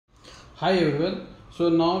Hi everyone. So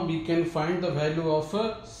now we can find the value of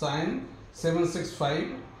sin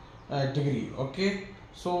 765 degree. Okay.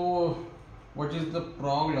 So what is the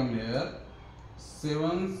problem here?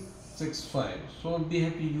 765. So we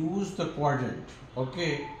have to use the quadrant.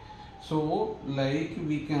 Okay. So like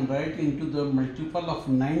we can write into the multiple of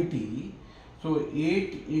 90. So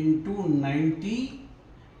 8 into 90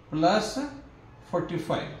 plus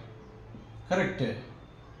 45. Correct.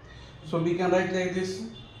 So we can write like this.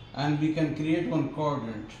 And we can create one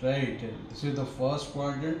quadrant, right? This is the first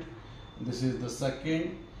quadrant, this is the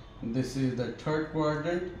second, this is the third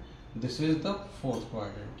quadrant, this is the fourth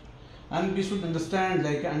quadrant. And we should understand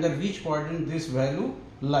like under which quadrant this value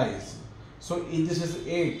lies. So this is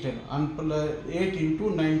 8 into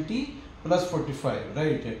 90 plus 45,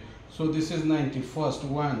 right? So this is 90. First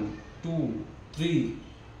 1, 2, 3,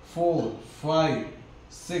 4, 5,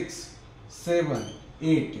 6, 7,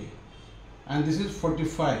 8. And this is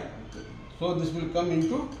 45. So this will come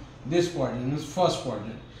into this quadrant, this first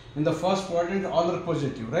quadrant. In the first quadrant all are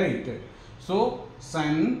positive, right? So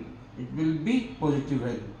sin, it will be positive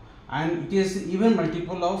value, and it is even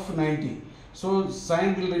multiple of 90. So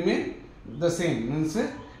sin will remain the same, means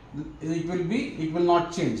it will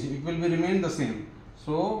not change, it will be remain the same.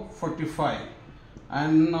 So 45,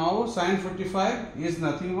 and now sin 45 is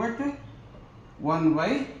nothing but 1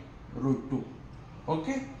 by root 2.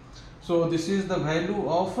 Okay. So this is the value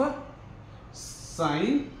of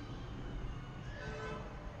sin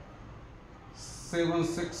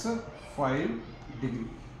 765 degree.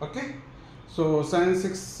 Okay. So sin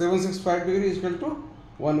 765 degree is equal to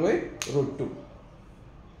 1 by root 2.